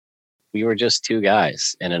We were just two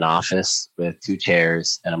guys in an office with two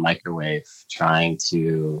chairs and a microwave trying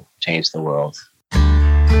to change the world.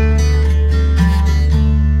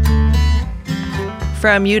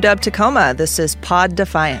 From UW Tacoma, this is Pod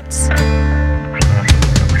Defiance.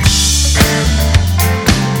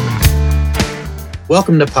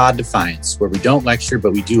 Welcome to Pod Defiance, where we don't lecture,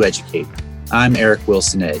 but we do educate. I'm Eric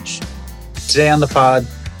Wilson Edge. Today on the pod,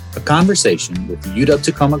 a conversation with the UW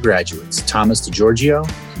Tacoma graduates, Thomas DiGiorgio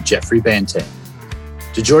and Jeffrey Bante.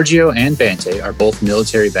 DiGiorgio and Bante are both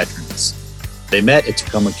military veterans. They met at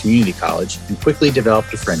Tacoma Community College and quickly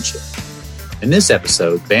developed a friendship. In this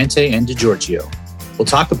episode, Bante and DiGiorgio will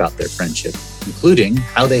talk about their friendship, including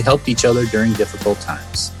how they helped each other during difficult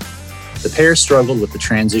times. The pair struggled with the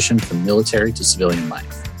transition from military to civilian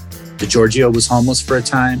life. DiGiorgio was homeless for a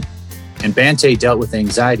time, and Bante dealt with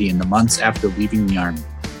anxiety in the months after leaving the Army.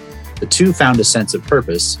 The two found a sense of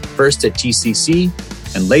purpose, first at TCC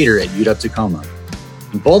and later at UW Tacoma.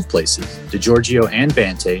 In both places, DiGiorgio and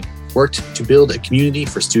Bante worked to build a community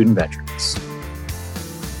for student veterans.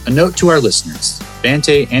 A note to our listeners,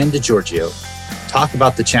 Bante and DiGiorgio talk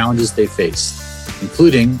about the challenges they faced,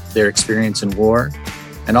 including their experience in war,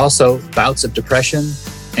 and also bouts of depression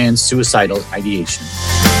and suicidal ideation.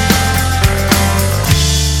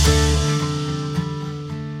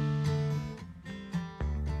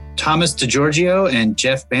 Thomas DiGiorgio and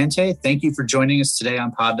Jeff Bante, thank you for joining us today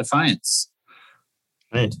on Pod Defiance.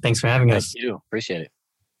 Right, thanks for having us. Thank you. Appreciate it.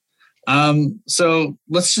 So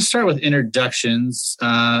let's just start with introductions.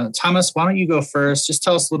 Thomas, why don't you go first? Just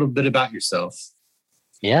tell us a little bit about yourself.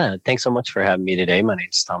 Yeah, thanks so much for having me today. My name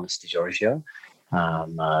is Thomas DiGiorgio.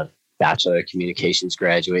 I'm a Bachelor of Communications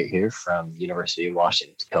graduate here from University of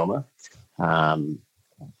Washington, Tacoma.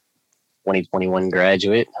 2021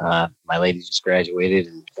 graduate. My lady just graduated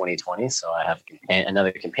in 2020, so I have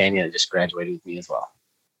another companion that just graduated with me as well.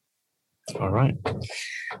 All right.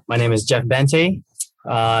 My name is Jeff Bante.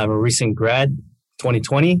 I'm a recent grad,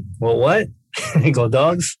 2020. Well, what? Go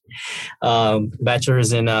Dogs.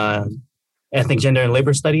 Bachelor's in Ethnic, Gender, and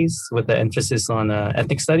Labor Studies with the emphasis on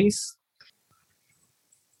ethnic studies.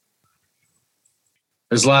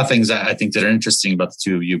 There's a lot of things I think that are interesting about the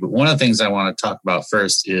two of you, but one of the things I want to talk about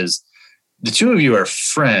first is the two of you are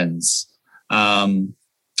friends. So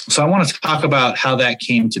I want to talk about how that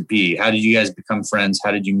came to be. How did you guys become friends? How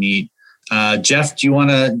did you meet? Jeff, do you want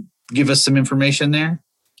to give us some information there?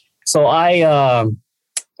 So I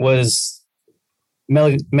was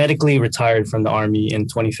medically retired from the Army in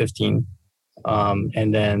 2015.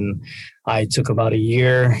 And then I took about a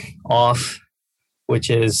year off, which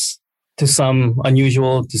is to some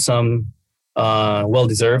unusual, to some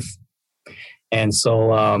well-deserved. And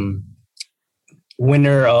so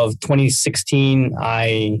winter of 2016,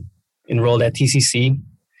 I enrolled at TCC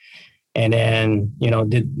and then,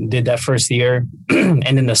 did that first year.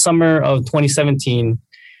 And in the summer of 2017,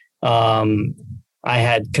 I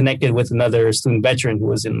had connected with another student veteran who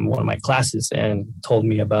was in one of my classes and told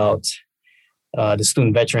me about the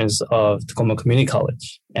student veterans of Tacoma Community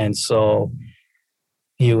College. And so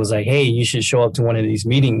he was like, hey, you should show up to one of these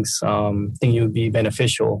meetings. I think you would be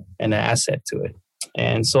beneficial and an asset to it.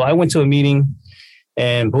 And so I went to a meeting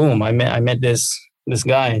and boom, I met this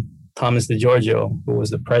guy, Thomas DiGiorgio, who was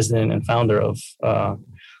the president and founder of our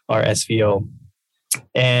SVO.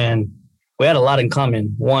 And we had a lot in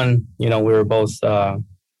common. One, we were both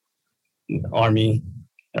Army,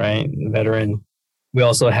 right, veteran. We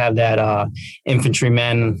also have that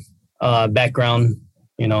infantryman background.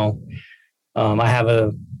 I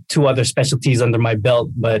have two other specialties under my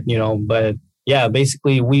belt, but yeah,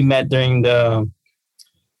 basically we met during the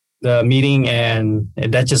meeting, and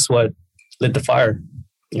that's just what lit the fire.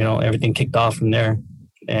 Everything kicked off from there,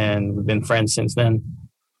 and we've been friends since then.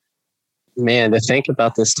 Man, to think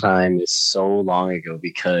about this time is so long ago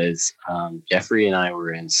because Jeffrey and I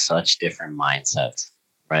were in such different mindsets,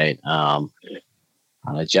 right?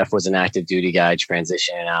 Jeff was an active duty guy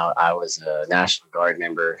transitioning out. I was a National Guard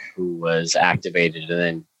member who was activated and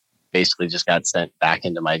then basically just got sent back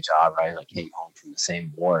into my job, right? I came home from the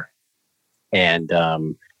same war. And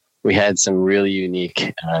we had some really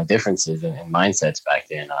unique differences in mindsets back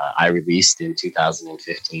then. I released in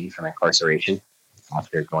 2015 from incarceration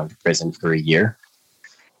after going to prison for a year.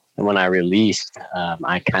 And when I released,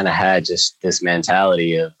 I kind of had just this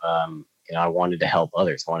mentality of, I wanted to help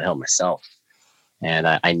others. I wanted to help myself. And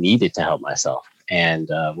I needed to help myself.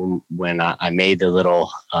 And when I made the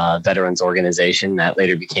little veterans organization that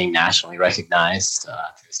later became nationally recognized,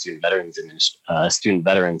 Student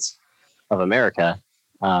Veterans of America,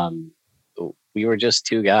 we were just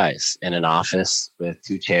two guys in an office with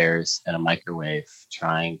two chairs and a microwave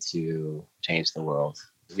trying to change the world.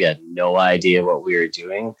 We had no idea what we were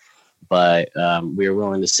doing, but we were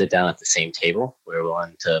willing to sit down at the same table. We were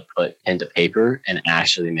willing to put pen to paper and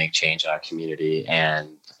actually make change in our community.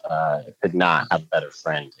 And could not have a better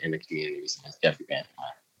friend in the community as Jeffrey Van.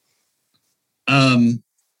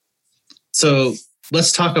 So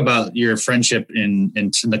let's talk about your friendship in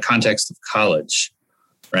the context of college,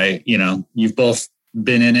 right? You know, you've both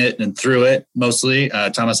been in it and through it mostly.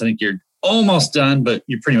 Thomas, I think you're almost done, but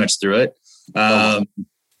you're pretty much through it.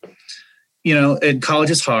 You know, and college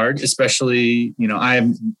is hard, especially, you know,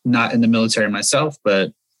 I'm not in the military myself,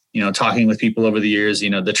 but, you know, talking with people over the years, you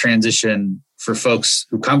know, the transition for folks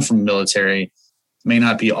who come from the military may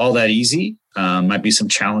not be all that easy. Might be some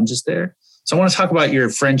challenges there. So I want to talk about your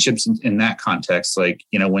friendships in that context. Like,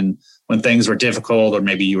 you know, when things were difficult or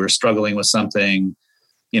maybe you were struggling with something,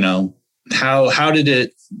 you know, what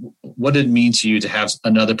did it mean to you to have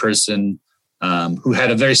another person who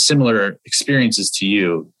had a very similar experiences to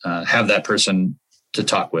you, have that person to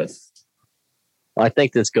talk with? Well, I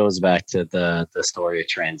think this goes back to the story of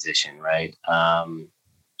transition, right?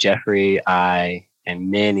 Jeffrey, I, and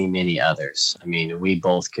many, many others. I mean, we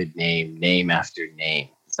both could name after name.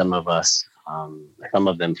 Some of us, some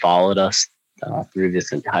of them followed us through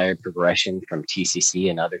this entire progression from TCC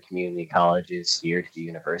and other community colleges here to the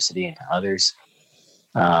university and to others.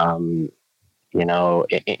 You know,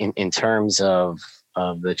 in terms of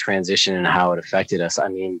the transition and how it affected us, I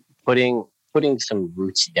mean, putting some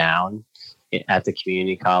roots down at the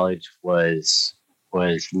community college was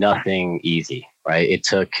nothing easy, right? It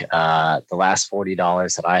took the last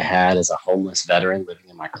 $40 that I had as a homeless veteran living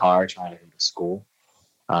in my car trying to go to school,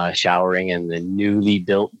 showering in the newly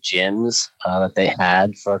built gyms that they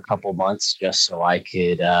had for a couple months just so I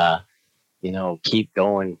could, you know, keep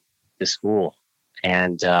going to school.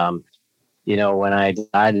 And, you know, when I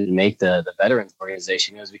decided to make the veterans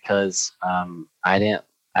organization, it was because I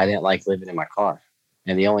didn't like living in my car.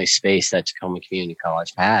 And the only space that Tacoma Community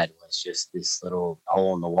College had was just this little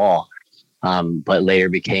hole in the wall. But later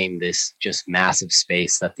became this just massive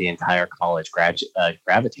space that the entire college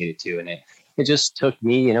gravitated to. And it just took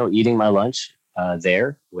me, you know, eating my lunch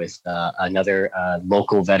there with another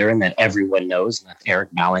local veteran that everyone knows, and that's Eric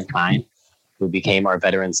Valentine, who became our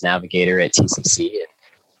veterans navigator at TCC. And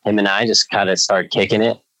him and I just kind of started kicking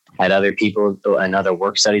it. Had other people and other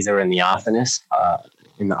work studies that were in the office,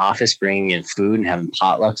 bringing in food and having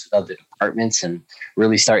potlucks with other departments and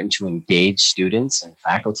really starting to engage students and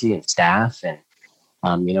faculty and staff.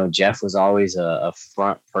 And, you know, Jeff was always a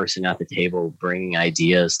front person at the table, bringing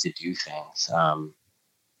ideas to do things.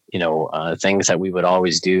 You know, things that we would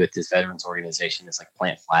always do at this veterans organization is like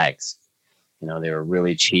plant flags. You know, they were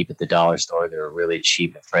really cheap at the dollar store. They were really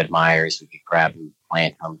cheap at Fred Meyer's. We could grab them,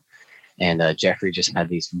 plant them. And Jeffrey just had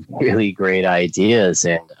these really great ideas.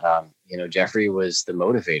 And, you know, Jeffrey was the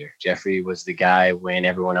motivator. Jeffrey was the guy when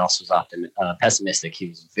everyone else was pessimistic. He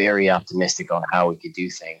was very optimistic on how we could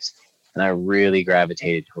do things. And I really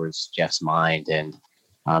gravitated towards Jeff's mind. And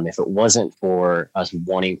if it wasn't for us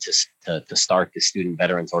wanting to start the Student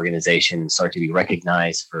Veterans Organization and start to be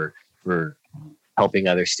recognized for helping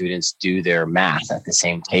other students do their math at the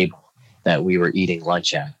same table that we were eating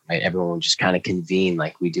lunch at, right? Everyone would just kind of convene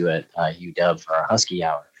like we do at UW for our Husky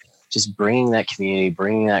Hour. Just bringing that community,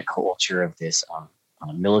 bringing that culture of this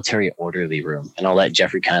military orderly room. And I'll let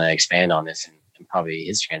Jeffrey kind of expand on this and probably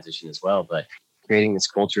his transition as well. But creating this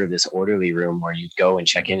culture of this orderly room where you'd go and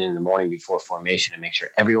check in the morning before formation and make sure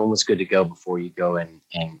everyone was good to go before you go and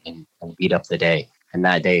beat up the day. And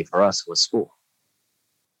that day for us was school.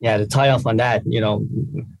 Yeah, to tie off on that, you know,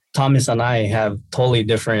 Thomas and I have totally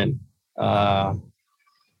different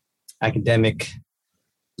academic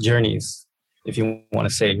journeys, if you want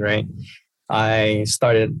to say, right? I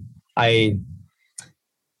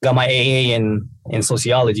got my AA in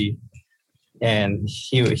sociology, and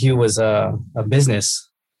he was a business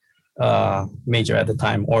major at the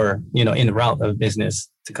time, or, you know, in the route of business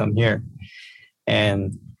to come here.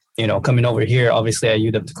 And, you know, coming over here, obviously at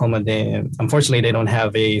UW Tacoma, unfortunately they don't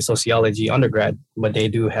have a sociology undergrad, but they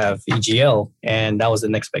do have EGL. And that was the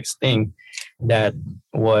next best thing that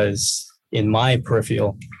was in my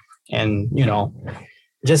peripheral. And, you know,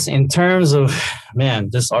 just in terms of,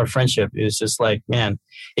 man, just our friendship is just like, man,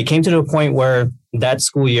 it came to the point where that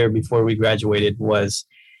school year before we graduated was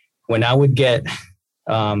when I would get,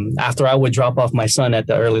 after I would drop off my son at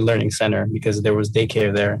the early learning center because there was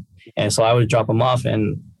daycare there. And so I would drop him off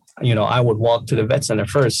and, you know, I would walk to the vet center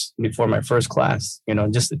first before my first class, you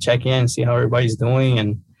know, just to check in, see how everybody's doing.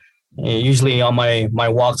 And usually on my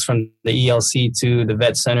walks from the ELC to the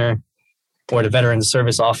vet center or the Veterans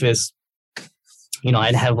Service Office, you know,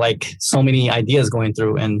 I'd have like so many ideas going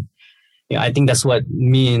through. And yeah, I think that's what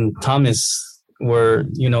me and Thomas were,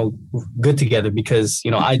 good together, because,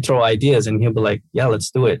 I throw ideas and he'll be like, yeah, let's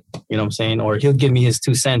do it. You know what I'm saying? Or he'll give me his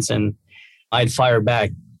 2 cents and I'd fire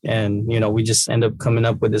back. And, we just end up coming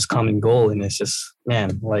up with this common goal. And it's just,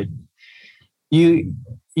 man, like you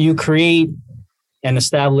create and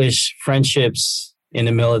establish friendships in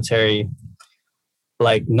the military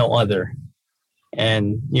like no other.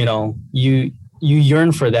 And, you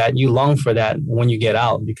yearn for that. You long for that when you get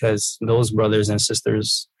out, because those brothers and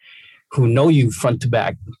sisters who know you front to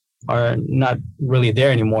back are not really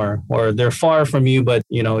there anymore, or they're far from you, but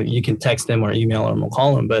you can text them or email them or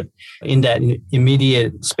call them. But in that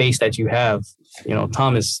immediate space that you have,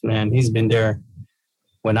 Thomas, man, he's been there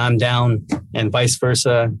when I'm down and vice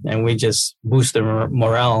versa. And we just boost the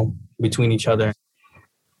morale between each other.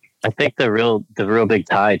 I think the real big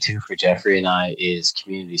tie too for Jeffrey and I is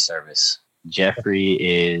community service. Jeffrey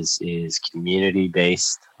is community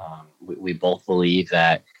based. We both believe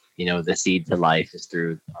that the seed to life is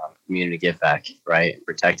through community give back, right?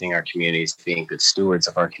 Protecting our communities, being good stewards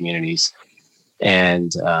of our communities,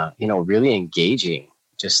 and really engaging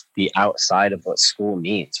just the outside of what school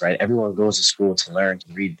means, right? Everyone goes to school to learn,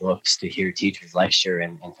 to read books, to hear teachers lecture,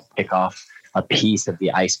 and to pick off a piece of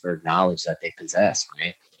the iceberg knowledge that they possess,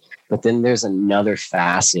 right? But then there's another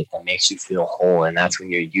facet that makes you feel whole, and that's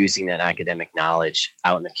when you're using that academic knowledge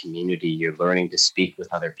out in the community. You're learning to speak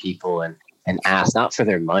with other people and ask not for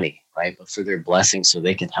their money, right, but for their blessings, so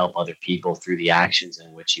they can help other people through the actions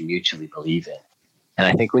in which you mutually believe in. And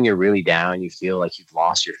I think when you're really down, you feel like you've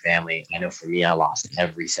lost your family. I know for me, I lost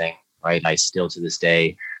everything, right? I still to this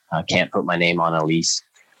day can't put my name on a lease,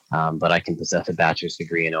 but I can possess a bachelor's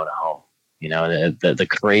degree and own a home. The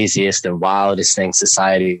craziest and wildest thing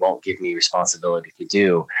society won't give me responsibility to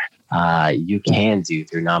do, you can do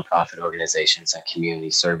through nonprofit organizations and community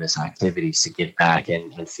service activities to give back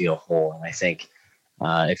and feel whole. And I think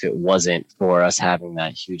if it wasn't for us having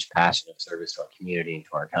that huge passion of service to our community and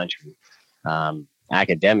to our country,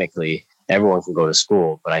 academically, everyone can go to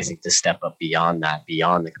school. But I think to step up beyond that,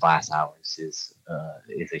 beyond the class hours, is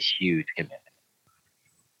a huge commitment.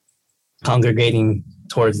 Congregating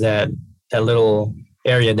towards that little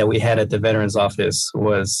area that we had at the Veterans Office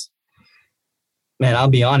was, man, I'll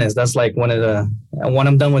be honest, that's like when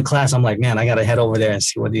I'm done with class, I'm like, man, I got to head over there and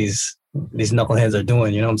see what these knuckleheads are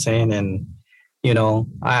doing. You know what I'm saying? And,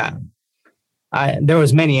 there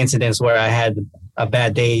was many incidents where I had a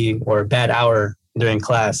bad day or a bad hour during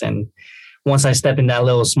class. And once I step in that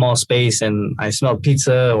little small space and I smelled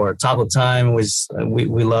pizza or taco time, which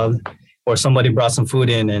we loved, or somebody brought some food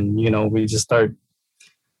in and, we just start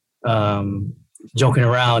joking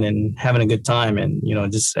around and having a good time. And,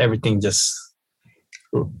 just everything just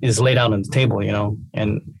is laid out on the table,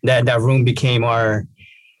 and that room became our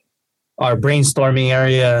brainstorming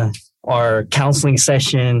area, our counseling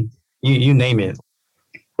session, you name it.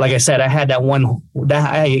 Like I said, I had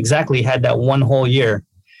I exactly had that one whole year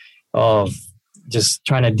of just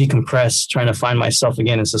trying to decompress, trying to find myself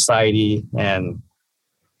again in society. And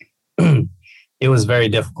it was very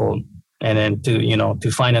difficult. And then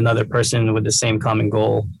to find another person with the same common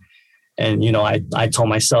goal. And, I told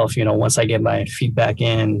myself, once I get my feet back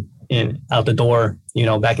in out the door,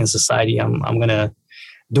 back in society, I'm going to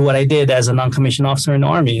do what I did as a non-commissioned officer in the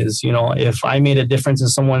Army is, if I made a difference in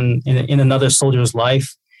someone in another soldier's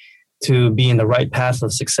life to be in the right path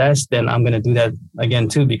of success, then I'm going to do that again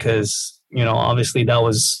too, because, obviously that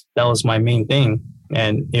was my main thing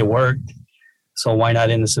and it worked. So why not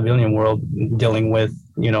in the civilian world dealing with,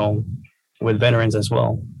 with veterans as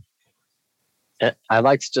well? I'd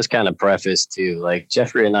like to just kind of preface too, like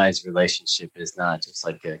Jeffrey and I's relationship is not just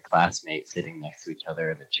like a classmate sitting next to each other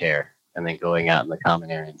in a chair and then going out in the common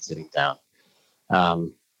area and sitting down.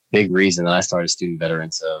 Big reason that I started Student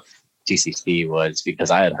Veterans of TCC was because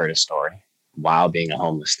I had heard a story while being a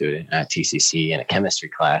homeless student at TCC in a chemistry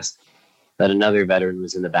class that another veteran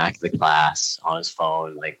was in the back of the class on his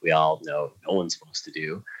phone, like we all know no one's supposed to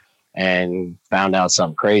do, and found out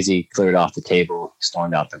something crazy, cleared off the table,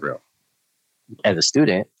 stormed out the room. As a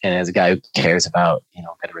student and as a guy who cares about,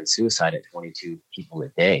 veteran suicide at 22 people a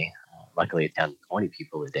day, luckily it's down to 20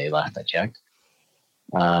 people a day last I checked,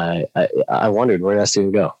 I wondered where that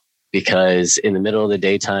student go, because in the middle of the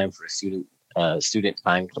daytime for a student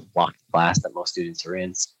time block class that most students are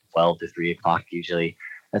in, 12 to 3 o'clock usually,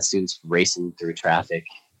 that students racing through traffic,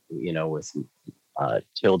 with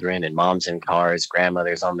children and moms in cars,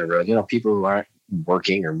 grandmothers on the road, people who aren't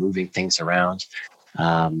working or moving things around.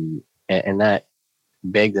 And that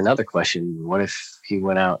begged another question. What if he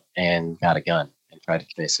went out and got a gun and tried to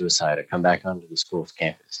commit suicide or come back onto the school's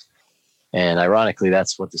campus? And ironically,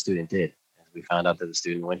 that's what the student did. We found out that the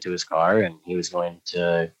student went to his car and he was going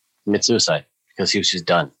to commit suicide because he was just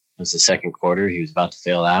done. It was the second quarter. He was about to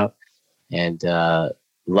fail out. And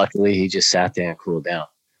luckily, he just sat there and cooled down.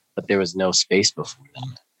 But there was no space before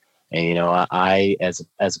that. And, I as a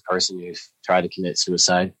person who tried to commit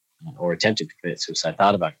suicide or attempted to commit suicide,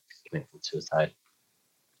 thought about committing suicide,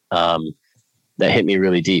 that hit me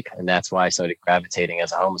really deep. And that's why I started gravitating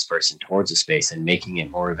as a homeless person towards a space and making it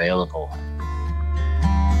more available.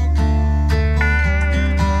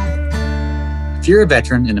 If you're a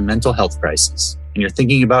veteran in a mental health crisis and you're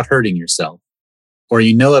thinking about hurting yourself, or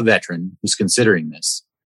you know a veteran who's considering this,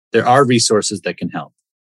 there are resources that can help.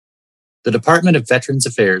 The Department of Veterans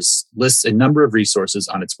Affairs lists a number of resources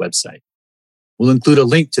on its website. We'll include a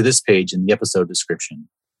link to this page in the episode description.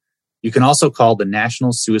 You can also call the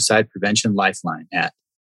National Suicide Prevention Lifeline at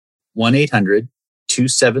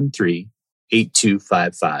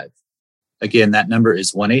 1-800-273-8255. Again, that number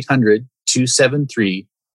is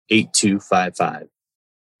 1-800-273-8255.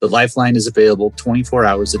 The Lifeline is available 24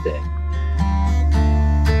 hours a day.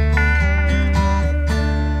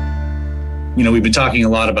 We've been talking a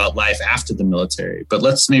lot about life after the military, but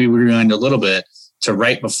let's maybe rewind a little bit to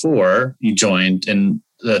right before you joined and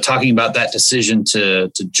talking about that decision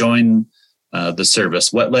to join the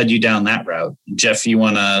service. What led you down that route? Jeff, you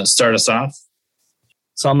want to start us off?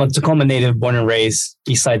 So I'm a Tacoma native, born and raised,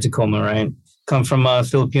 east side Tacoma, right? Come from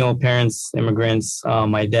Filipino parents, immigrants.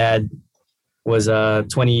 My dad was a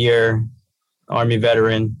 20-year Army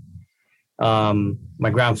veteran.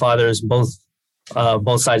 My grandfathers, both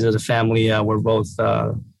sides of the family were both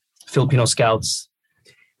Filipino scouts.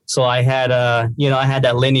 So I had, I had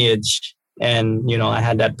that lineage, and I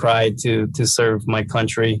had that pride to serve my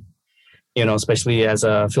country, especially as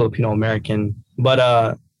a Filipino American. But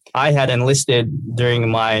I had enlisted during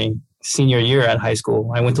my senior year at high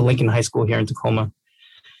school. I went to Lincoln High School here in Tacoma,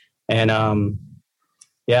 and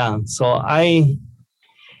so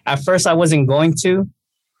at first I wasn't going to,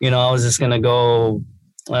 I was just gonna go.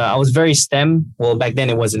 I was very STEM. Well, back then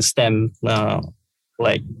it wasn't STEM,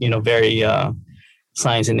 very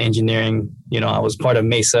science and engineering. I was part of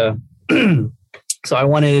MESA. So I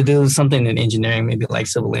wanted to do something in engineering, maybe like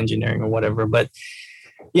civil engineering or whatever. But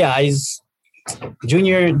yeah,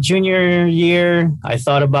 junior year, I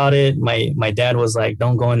thought about it. My dad was like,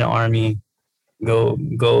 don't go in the Army, go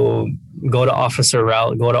to officer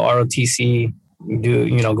route, go to ROTC,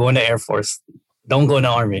 go in the Air Force. Don't go in the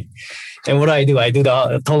Army. And what do? I do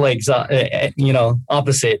the total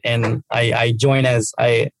opposite. And I joined as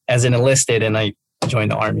an enlisted, and I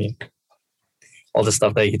joined the Army. All the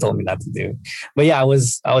stuff that he told me not to do. But yeah, I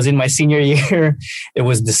was in my senior year. It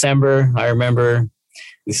was December. I remember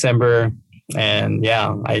December. And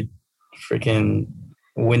yeah, I freaking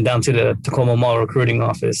went down to the Tacoma Mall recruiting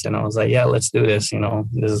office, and I was like, yeah, let's do this.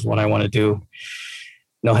 This is what I want to do.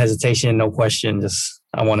 No hesitation, no question. Just,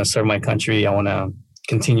 I want to serve my country. I want to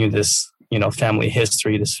continue this, family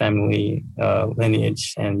history, this family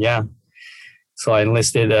lineage. And yeah, so I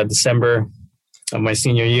enlisted December of my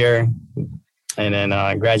senior year, and then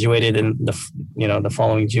graduated in the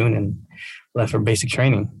following June and left for basic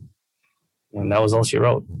training. And that was all she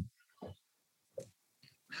wrote.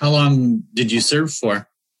 How long did you serve for?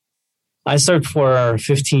 I served for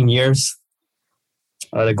 15 years.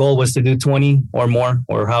 The goal was to do 20 or more,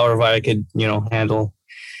 or however I could, handle.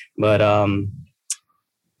 But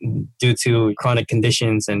due to chronic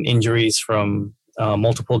conditions and injuries from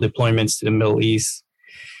multiple deployments to the Middle East,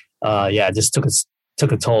 it just took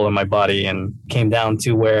a toll on my body, and came down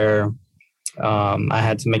to where I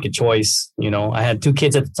had to make a choice. I had 2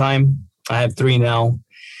 kids at the time. I have 3 now.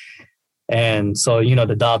 And so,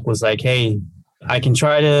 the doc was like, hey, I can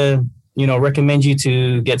try to, recommend you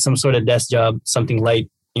to get some sort of desk job, something light,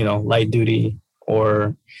 light duty.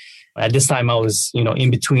 Or at this time I was,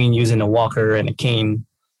 in between using a walker and a cane.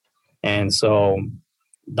 And so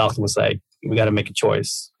doctor was like, we got to make a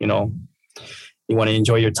choice. You want to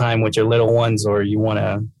enjoy your time with your little ones, or you want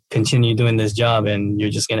to continue doing this job and you're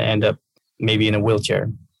just going to end up maybe in a wheelchair,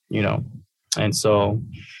 And so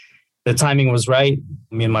the timing was right.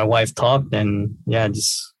 Me and my wife talked, and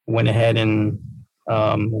just went ahead and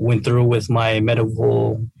went through with my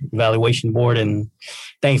medical evaluation board. And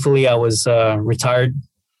thankfully I was retired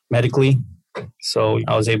medically. So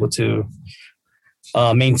I was able to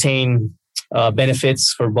maintain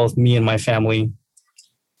benefits for both me and my family.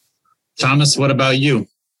 Thomas, what about you?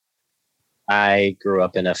 I grew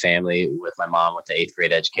up in a family with my mom with the 8th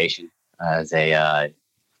grade education as a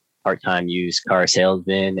part-time used car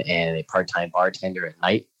salesman and a part-time bartender at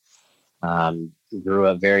night. Grew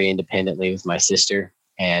up very independently with my sister,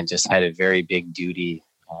 and just had a very big duty,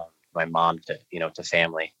 my mom to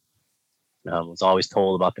family. Was always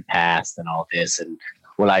told about the past and all this and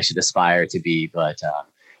what I should aspire to be, but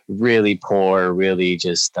really poor, really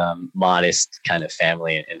just modest kind of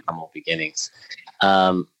family and humble beginnings.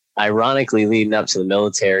 Ironically, leading up to the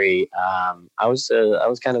military, I was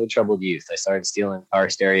kind of a troubled youth. I started stealing car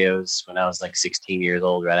stereos when I was like 16 years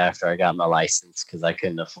old, right after I got my license, because I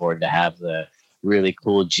couldn't afford to have the really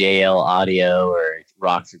cool JL Audio or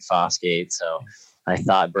Rockford Fosgate. So I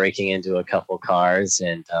thought breaking into a couple cars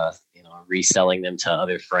and reselling them to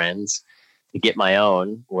other friends to get my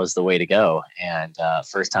own was the way to go. And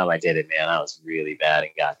first time I did it, man, I was really bad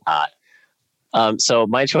and got caught. So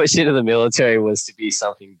my choice into the military was to be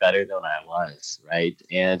something better than I was, right?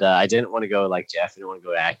 And I didn't want to go like Jeff. I didn't want to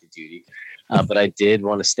go to active duty, but I did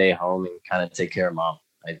want to stay home and kind of take care of mom.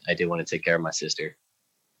 I did want to take care of my sister,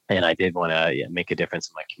 and I did want to make a difference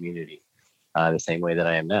in my community the same way that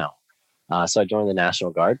I am now. So I joined the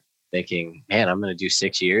National Guard thinking, man, I'm going to do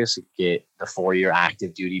 6 years to get the 4-year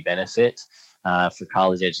active duty benefit. For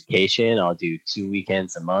college education, I'll do 2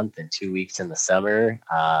 weekends a month and 2 weeks in the summer.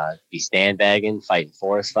 Be sandbagging, fighting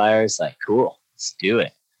forest fires. Like, cool, let's do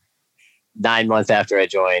it. 9 months after I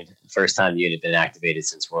joined, first time the unit had been activated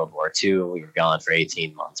since World War II, and we were gone for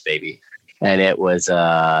 18 months, baby. And it was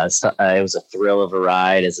a thrill of a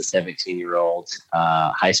ride as a 17-year-old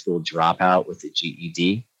high school dropout with a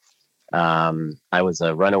GED. I was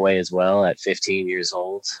a runaway as well at 15 years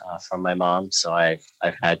old from my mom. So I've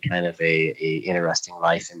had kind of a interesting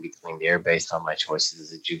life in between there based on my choices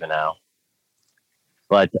as a juvenile.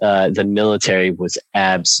 But the military was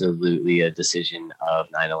absolutely a decision of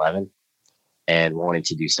 9/11 and wanting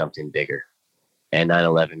to do something bigger. And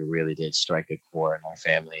 9/11 really did strike a chord in our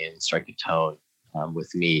family and strike a tone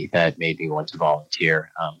with me that made me want to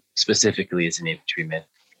volunteer, specifically as an infantryman.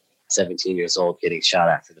 17 years old, getting shot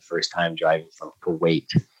at for the first time, driving from Kuwait,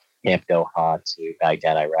 Camp Doha to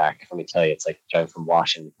Baghdad, Iraq. Let me tell you, it's like driving from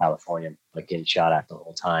Washington, California, like getting shot at the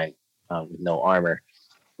whole time with no armor.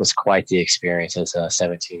 It was quite the experience as a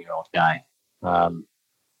 17-year-old guy.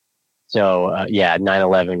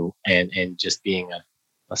 9/11 and just being a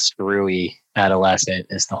screwy adolescent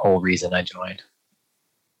is the whole reason I joined.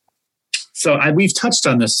 So we've touched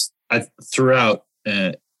on this throughout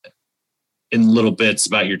in little bits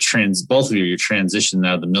about both of your transition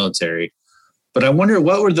out of the military. But I wonder,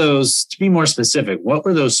 what were those, to be more specific, what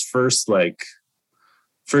were those first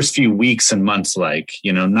few weeks and months like?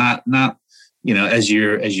 Not as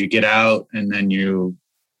you get out and then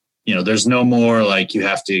there's no more like you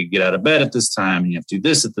have to get out of bed at this time and you have to do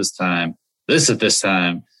this at this time,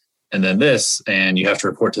 and then this, and you have to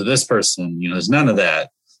report to this person. There's none of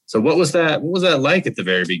that. So what was that like at the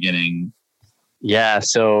very beginning? Yeah.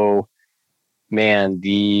 So, man,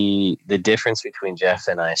 the difference between Jeff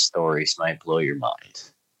and I's stories might blow your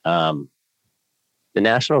mind. The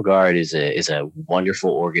National Guard is a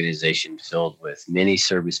wonderful organization filled with many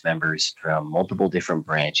service members from multiple different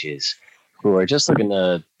branches who are just looking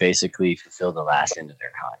to basically fulfill the last end of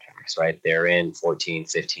their contracts, right? They're in 14,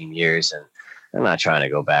 15 years, and they're not trying to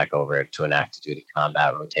go back over to an active duty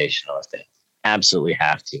combat rotational if they absolutely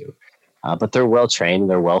have to. But they're well-trained,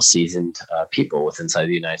 they're well-seasoned people inside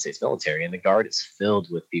the United States military. And the Guard is filled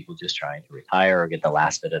with people just trying to retire or get the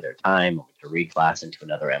last bit of their time or to reclass into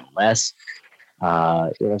another MLS.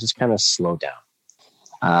 Just kind of slow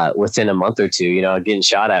down. Within a month or two, getting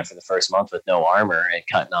shot at for the first month with no armor and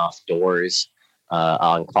cutting off doors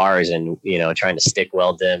on cars and, trying to stick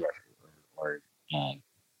weld them or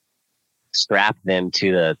strap them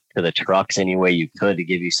to the trucks any way you could to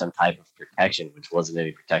give you some type of protection, which wasn't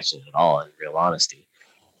any protection at all, in real honesty.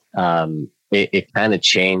 It kind of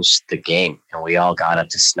changed the game, and we all got up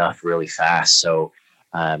to snuff really fast. So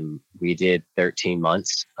we did 13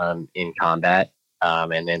 months in combat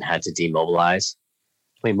and then had to demobilize.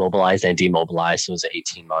 We mobilized and demobilized, so it was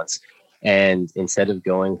 18 months. And instead of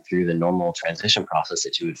going through the normal transition process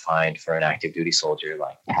that you would find for an active duty soldier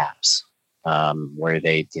like TAPS, where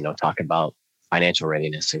they, talk about financial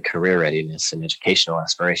readiness and career readiness and educational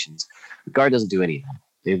aspirations, the Guard doesn't do any of that.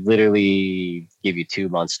 They literally give you 2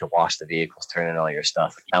 months to wash the vehicles, turn in all your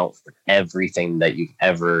stuff, account for everything that the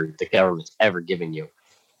government's ever given you,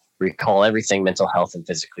 recall everything mental health and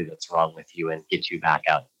physically that's wrong with you, and get you back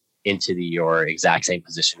out into your exact same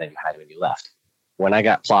position that you had when you left. When I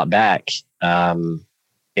got plopped back,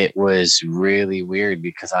 it was really weird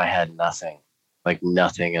because I had nothing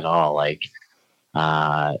at all. I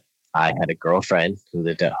had a girlfriend who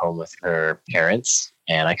lived at home with her parents,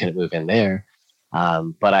 and I couldn't move in there.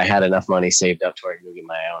 But I had enough money saved up to where I could get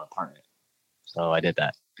my own apartment. So I did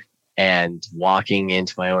that. And walking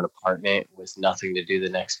into my own apartment with nothing to do the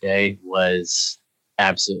next day was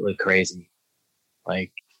absolutely crazy.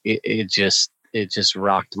 it just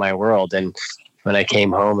rocked my world. And when I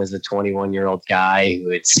came home as a 21-year-old guy who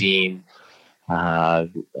had seen a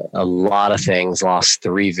lot of things, lost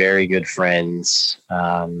 3 very good friends,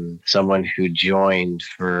 someone who joined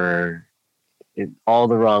for all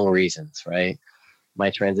the wrong reasons, right? My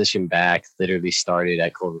transition back literally started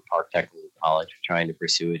at Clover Park Technical College, trying to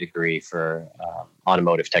pursue a degree for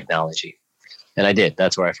automotive technology. And I did.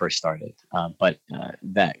 That's where I first started. But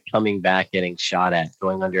that coming back, getting shot at,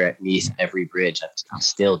 going underneath every bridge, I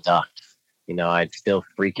still ducked. I'd still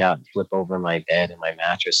freak out and flip over my bed and my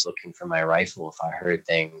mattress looking for my rifle if I heard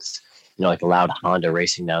things, like a loud Honda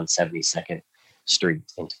racing down 72nd Street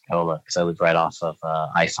in Tacoma, because I lived right off of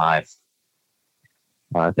I-5.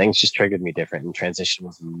 Things just triggered me different, and transition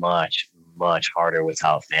was much, much harder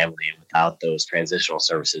without family and without those transitional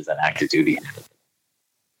services that active duty had.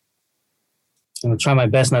 I'm going to try my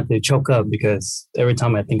best not to choke up, because every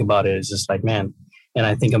time I think about it, it's just like, man. And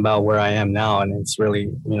I think about where I am now, and it's really,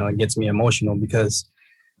 it gets me emotional, because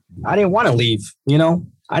I didn't want to leave,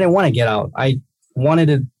 I didn't want to get out. I wanted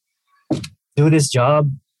to do this job,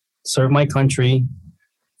 serve my country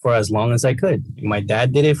for as long as I could. My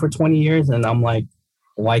dad did it for 20 years, and I'm like,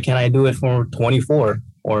 why can't I do it for 24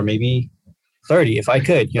 or maybe 30 if I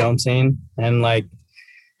could, you know what I'm saying? And like,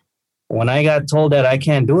 when I got told that I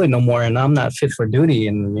can't do it no more and I'm not fit for duty,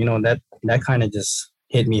 and that kind of just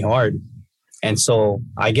hit me hard. And so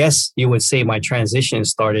I guess you would say my transition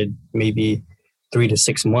started maybe 3 to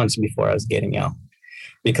 6 months before I was getting out,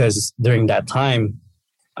 because during that time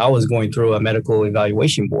I was going through a medical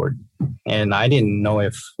evaluation board, and I didn't know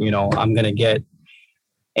if, I'm going to get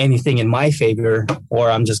anything in my favor,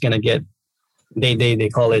 or I'm just going to get, they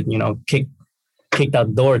call it, kicked out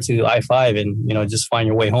the door to I-5 and, just find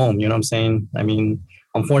your way home. You know what I'm saying? I mean,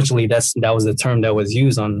 unfortunately, that was the term that was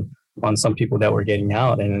used on some people that were getting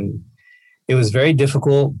out. And it was very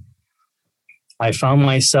difficult. I found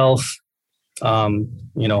myself,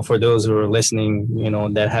 for those who are listening,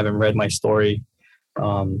 that haven't read my story,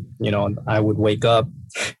 I would wake up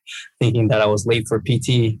thinking that I was late for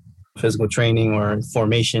PT, physical training or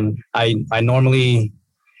formation. I normally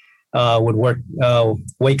would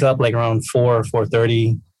wake up like around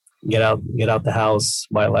 4:30, get out the house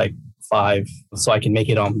by like 5, so I can make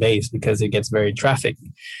it on base, because it gets very traffic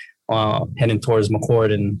heading towards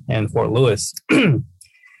McCord and Fort Lewis.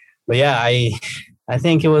 But yeah, I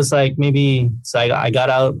think it was like so I got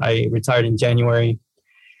out, I retired in January.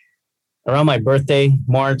 Around my birthday,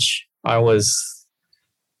 March, I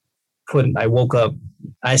woke up.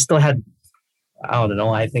 I still had, I don't know,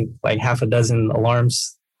 I think like half a dozen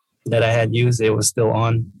alarms that I had used. It was still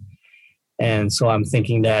on. And so I'm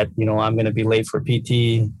thinking that, I'm going to be late for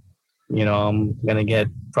PT. I'm going to get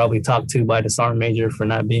probably talked to by the sergeant major for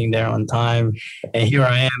not being there on time. And here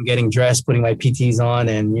I am getting dressed, putting my PTs on,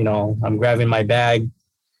 and, I'm grabbing my bag.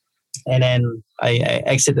 And then I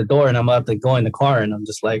exit the door and I'm about to go in the car, and I'm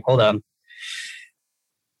just like, hold on.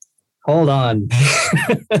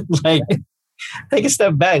 Like, take a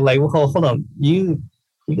step back. Like, well, hold on. You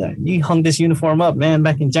hung this uniform up, man,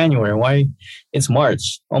 back in January. Why? It's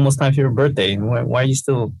March, almost time for your birthday. Why are you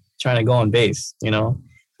still trying to go on base?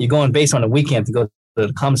 You go on base on the weekend to go to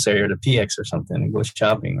the commissary or the PX or something and go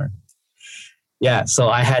shopping. So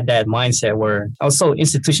I had that mindset where I was so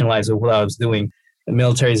institutionalized with what I was doing. The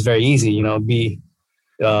military is very easy, be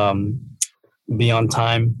on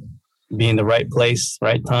time, be in the right place,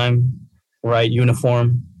 right time, right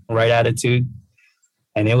uniform, right attitude.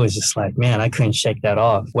 And it was just like, man, I couldn't shake that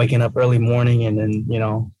off. Waking up early morning and then,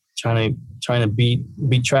 trying to beat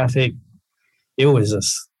traffic. It was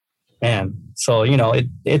just, man. So,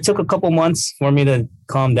 it took a couple months for me to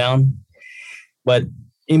calm down. But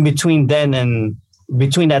in between then and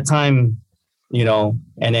between that time,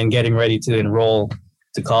 and then getting ready to enroll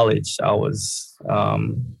to college, I was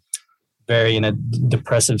very in a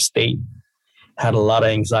depressive state, had a lot of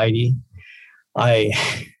anxiety. I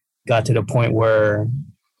got to the point where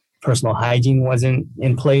personal hygiene wasn't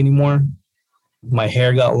in play anymore. My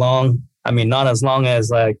hair got long. I mean, not as long as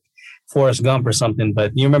like Forrest Gump or something,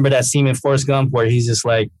 but you remember that scene in Forrest Gump where he's just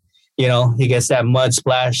like, he gets that mud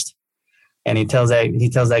splashed and he tells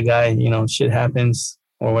that guy, shit happens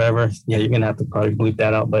or whatever. Yeah, you're going to have to probably bleep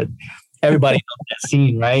that out, but everybody knows that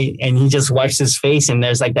scene, right? And he just wipes his face and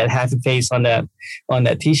there's like that happy face on that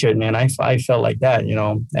t-shirt, man. I felt like that,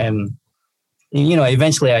 and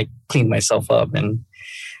eventually I cleaned myself up,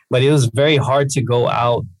 but it was very hard to go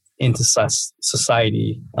out into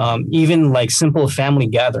society, even like simple family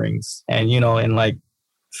gatherings. And, in like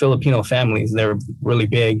Filipino families, they're really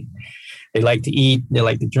big. They like to eat, they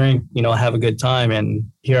like to drink, have a good time.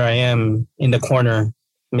 And here I am in the corner,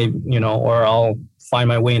 maybe, or I'll find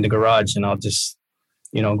my way in the garage and I'll just,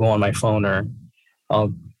 go on my phone, or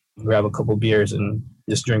I'll grab a couple beers and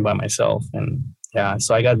just drink by myself. And yeah,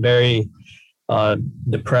 so I got very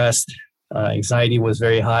depressed. Anxiety was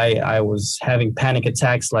very high. I was having panic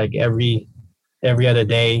attacks like every other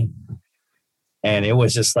day. And it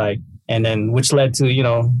was just like, and then which led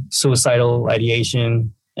to, suicidal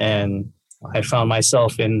ideation. And I found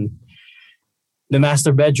myself in the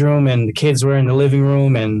master bedroom and the kids were in the living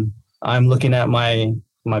room, and I'm looking at my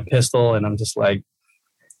pistol, and I'm just like,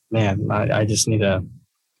 man, I just need to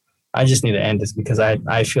end this, because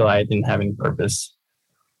I feel I didn't have any purpose.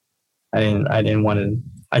 I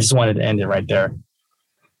just wanted to end it right there.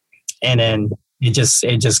 And then it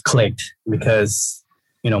just clicked, because,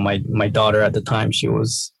 my daughter at the time, she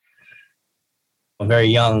was very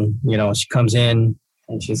young, she comes in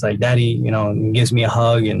and she's like, Daddy, and gives me a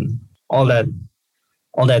hug and all that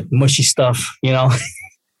mushy stuff,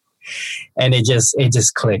 and it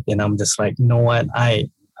just clicked. And I'm just like, you know what? I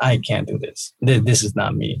can't do this. This is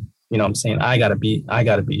not me. You know what I'm saying? I gotta be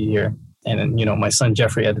here. And then, my son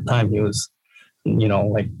Jeffrey at the time, he was,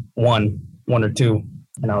 like one or two.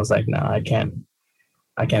 And I was like, no, I can't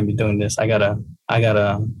be doing this. I gotta,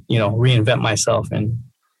 reinvent myself.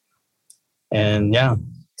 And yeah,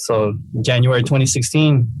 so January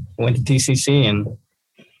 2016, I went to TCC, and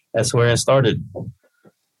that's where it started.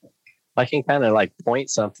 I can kind of like point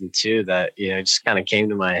something too that, just kind of came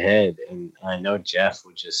to my head, and I know Jeff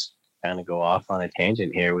would just kind of go off on a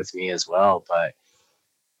tangent here with me as well, but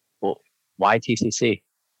why TCC?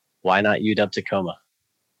 Why not UW Tacoma?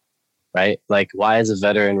 Right? Like, why is a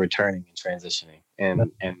veteran returning and transitioning?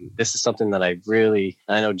 And this is something that I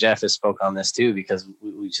know Jeff has spoke on this too, because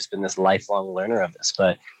we've just been this lifelong learner of this,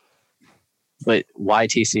 but why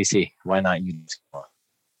TCC? Why not UW Tacoma?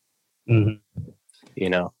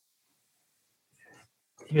 Mm-hmm.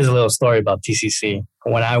 Here's a little story about TCC.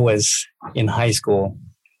 When I was in high school,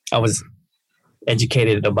 I was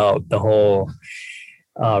educated about the whole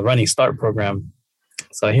Running Start program.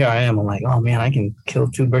 So here I am. I'm like, oh man, I can kill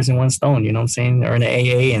two birds in one stone. You know what I'm saying? Earn an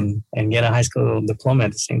AA and get a high school diploma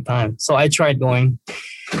at the same time. So I tried going.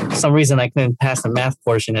 For some reason, I couldn't pass the math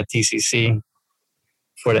portion at TCC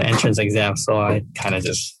for the entrance exam. So I kind of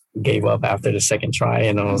just gave up after the second try.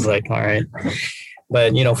 And I was like, all right.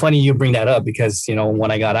 But, funny you bring that up, because,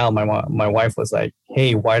 when I got out, my wife was like,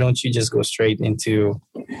 hey, why don't you just go straight into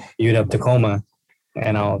UW Tacoma?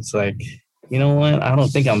 And I was like, you know what? I don't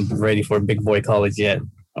think I'm ready for a big boy college yet.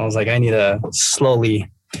 I was like, I need to slowly,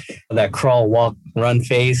 that crawl, walk, run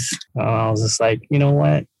phase. I was just like, you know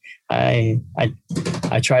what? I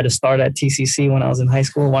tried to start at TCC when I was in high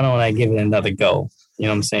school. Why don't I give it another go? You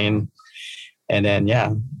know what I'm saying? And then,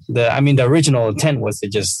 yeah, the original intent was to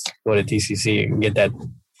just go to TCC and get that,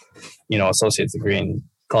 associate's degree and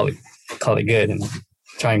call it good and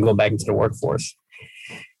try and go back into the workforce.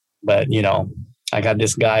 But, I got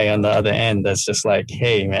this guy on the other end that's just like,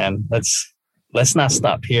 hey, man, let's not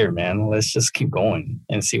stop here, man. Let's just keep going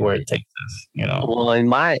and see where it takes us, Well, in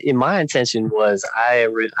my intention was I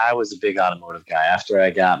was a big automotive guy. After I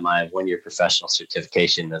got my 1-year professional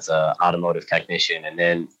certification as an automotive technician, and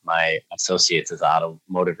then my associates as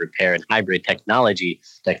automotive repair and hybrid technology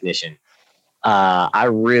technician, I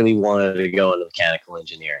really wanted to go into mechanical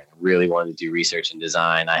engineering. I really wanted to do research and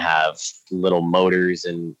design. I have little motors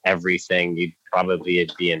and everything. You'd probably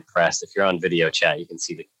be impressed. If you're on video chat, you can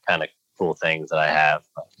see the kind of cool things that I have.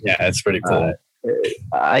 Yeah, it's pretty cool.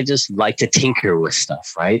 I just like to tinker with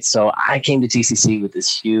stuff, right? So I came to TCC with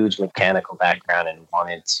this huge mechanical background and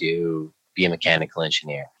wanted to be a mechanical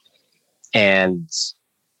engineer. And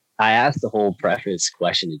I asked the whole preface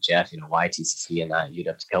question to Jeff, why TCC and not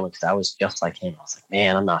UW Tacoma? Because I was just like him. I was like,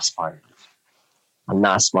 man, I'm not smart enough. I'm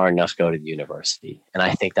not smart enough to go to the university. And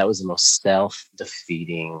I think that was the most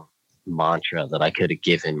self-defeating mantra that I could have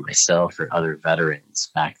given myself or other veterans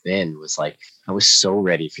back then. Was like, I was so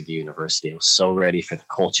ready for the university. I was so ready for the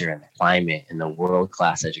culture and the climate and the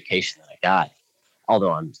world-class education that I got.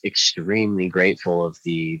 Although I'm extremely grateful of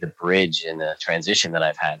the bridge and the transition that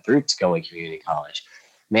I've had through Tacoma Community College.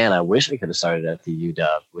 Man, I wish I could have started at the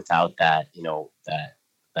UW without that,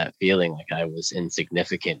 that feeling like I was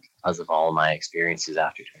insignificant because of all my experiences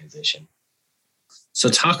after transition. So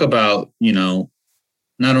talk about,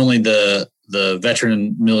 not only the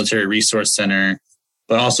Veteran Military Resource Center,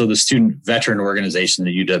 but also the Student Veteran Organization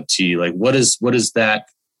at UWT. Like, what is that,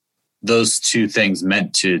 those two things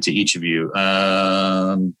meant to each of you?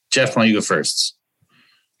 Jeff, why don't you go first?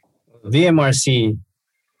 VMRC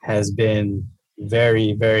has been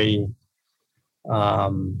very, very,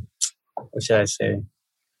 what should I say?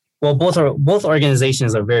 Well, both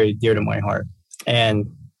organizations are very dear to my heart. And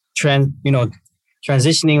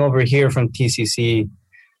transitioning over here from TCC,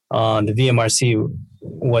 the VMRC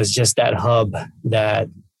was just that hub that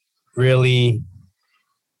really,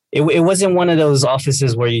 it wasn't one of those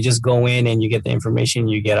offices where you just go in and you get the information,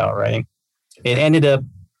 you get out, right? It ended up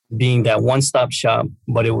being that one-stop shop,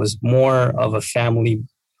 but it was more of a family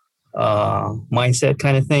mindset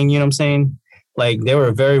kind of thing. You know what I'm saying? Like, they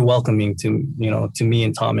were very welcoming to me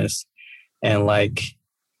and Thomas, and like,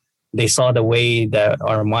 they saw the way that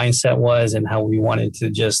our mindset was and how we wanted to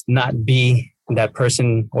just not be that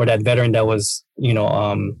person or that veteran that was,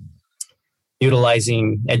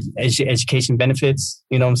 utilizing education benefits.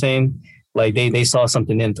 You know what I'm saying? Like, they saw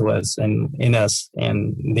something in us, and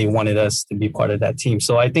they wanted us to be part of that team.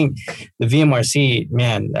 So I think the VMRC,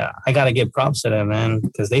 man, I got to give props to them, man,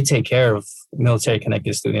 because they take care of military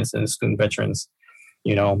connected students and student veterans.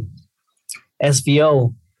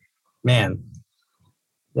 SVO, man,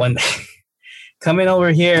 when coming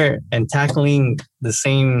over here and tackling the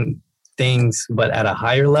same things, but at a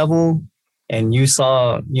higher level, and you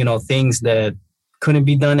saw, things that couldn't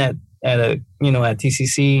be done at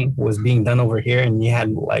TCC was being done over here, and you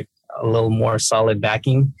had like a little more solid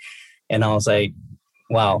backing. And I was like,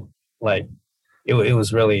 wow, like it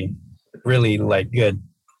was really, really like good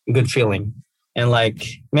feeling. And like,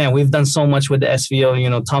 man, we've done so much with the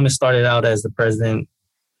SVO. Thomas started out as the president,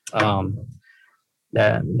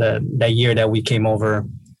 that year that we came over,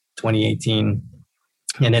 2018,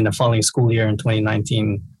 and then the following school year in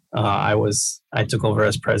 2019, I took over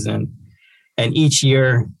as president. And each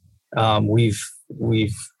year, we've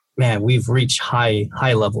reached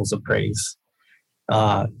high levels of praise.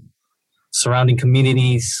 Surrounding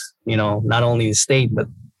communities, not only the state but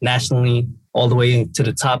nationally, all the way to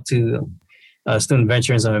the top to Student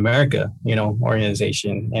Veterans of America,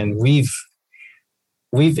 organization, and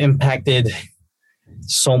we've impacted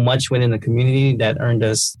so much within the community that earned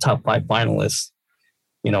us top 5 finalists,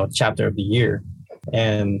 chapter of the year.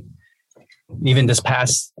 And even this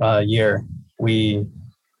past year, we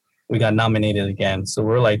got nominated again. So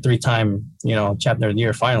we're like 3-time, chapter of the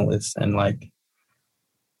year finalists. And like,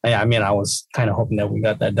 I was kind of hoping that we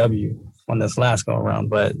got that W on this last go around,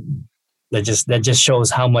 but that just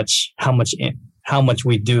shows how much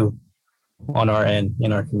we do on our end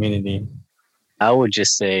in our community. I would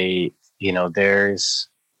just say, there's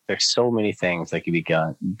so many things that could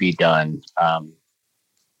be done.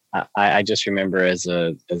 I just remember as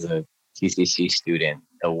a TCC student,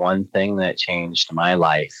 the one thing that changed my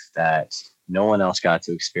life that no one else got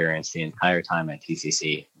to experience the entire time at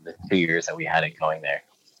TCC, the 2 years that we had it going there,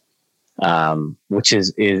 which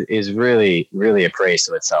is really, really a praise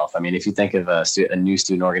to itself. I mean, if you think of a new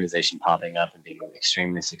student organization popping up and being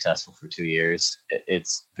extremely successful for 2 years,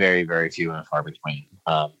 it's very, very few and far between.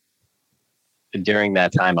 During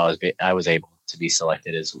that time, I was able to be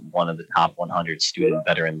selected as one of the top 100 student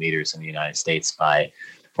veteran leaders in the United States by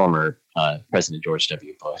former President George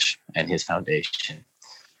W. Bush and his foundation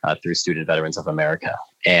through Student Veterans of America.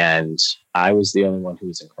 And I was the only one who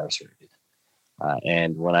was incarcerated.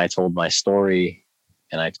 And when I told my story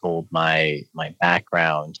and I told my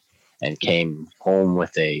background and came home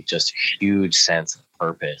with a just huge sense of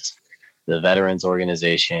purpose, the Veterans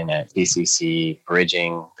Organization at TCC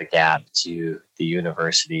bridging the gap to the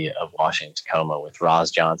University of Washington-Tacoma with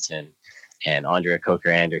Roz Johnson and Andrea Coker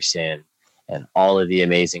Anderson and all of the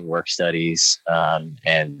amazing work studies and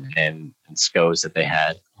SCOs that they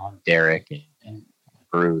had on Derek and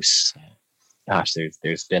Bruce. Gosh,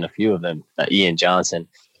 there's been a few of them. Ian Johnson,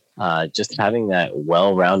 just having that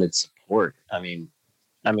well-rounded support. I mean,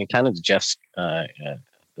 kind of Jeff's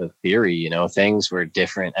the theory. Things were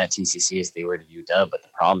different at TCC as they were to UW, but the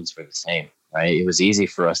problems were the same. Right? It was easy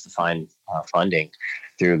for us to find funding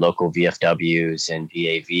through local VFWs and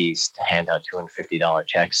VAVs to hand out $250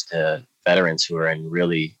 checks to veterans who are in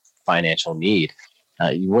really financial need.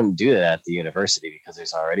 You wouldn't do that at the university because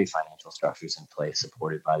there's already financial structures in place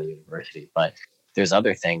supported by the university. But there's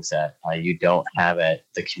other things that you don't have at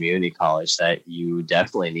the community college that you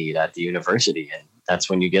definitely need at the university. And that's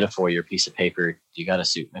when you get a 4-year piece of paper, you got a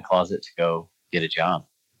suit in the closet to go get a job.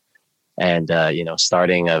 And,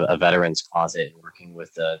 starting a veterans closet and working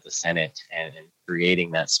with the Senate and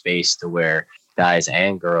creating that space to where guys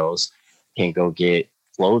and girls can go get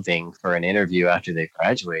clothing for an interview after they've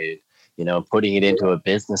graduated, putting it into a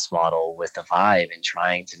business model with the Vibe and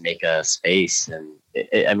trying to make a space. And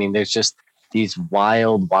there's just these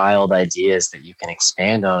wild ideas that you can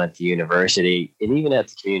expand on at the university and even at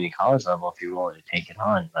the community college level if you're willing to take it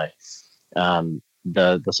on. But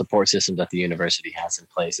the support system that the university has in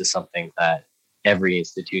place is something that every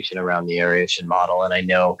institution around the area should model. And I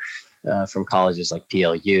know from colleges like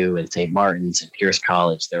PLU and St. Martin's and Pierce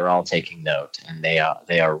College, they're all taking note, and they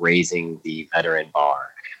are raising the veteran bar.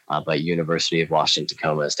 But University of Washington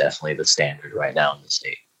Tacoma is definitely the standard right now in the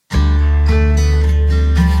state.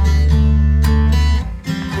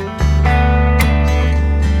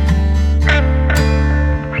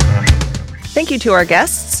 Thank you to our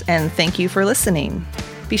guests, and thank you for listening.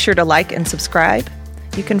 Be sure to like and subscribe.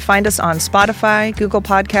 You can find us on Spotify, Google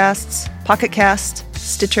Podcasts, Pocket Cast,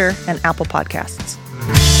 Stitcher, and Apple Podcasts.